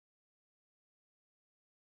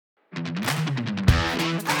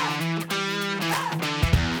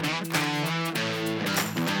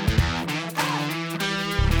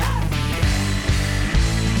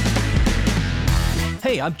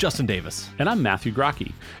Hey, I'm Justin Davis. And I'm Matthew Grocke,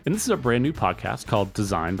 and this is a brand new podcast called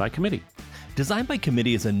Design by Committee. Design by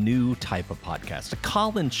Committee is a new type of podcast, a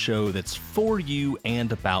call-in show that's for you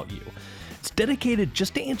and about you. It's dedicated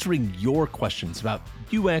just to answering your questions about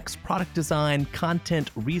UX, product design,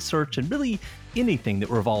 content, research, and really anything that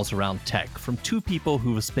revolves around tech from two people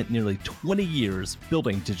who have spent nearly 20 years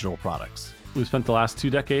building digital products. We've spent the last 2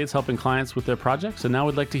 decades helping clients with their projects, and now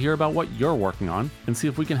we'd like to hear about what you're working on and see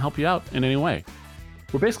if we can help you out in any way.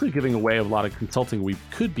 We're basically giving away a lot of consulting we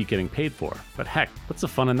could be getting paid for, but heck, what's the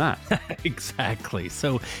fun in that? Exactly.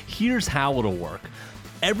 So here's how it'll work.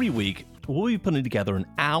 Every week, we'll be putting together an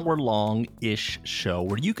hour-long-ish show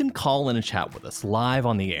where you can call in and chat with us live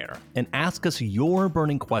on the air and ask us your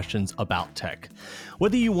burning questions about tech.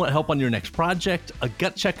 Whether you want help on your next project, a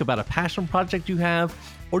gut check about a passion project you have,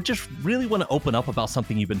 or just really want to open up about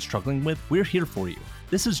something you've been struggling with, we're here for you.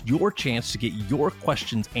 This is your chance to get your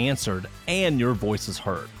questions answered and your voices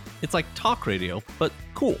heard. It's like talk radio, but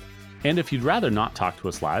cool. And if you'd rather not talk to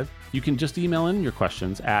us live, you can just email in your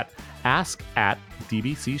questions at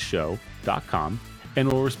ask@dbcshow.com,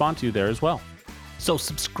 and we'll respond to you there as well. So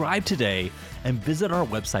subscribe today and visit our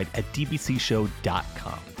website at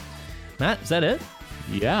dbcshow.com. Matt, is that it?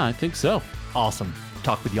 Yeah, I think so. Awesome.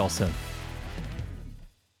 Talk with y'all soon.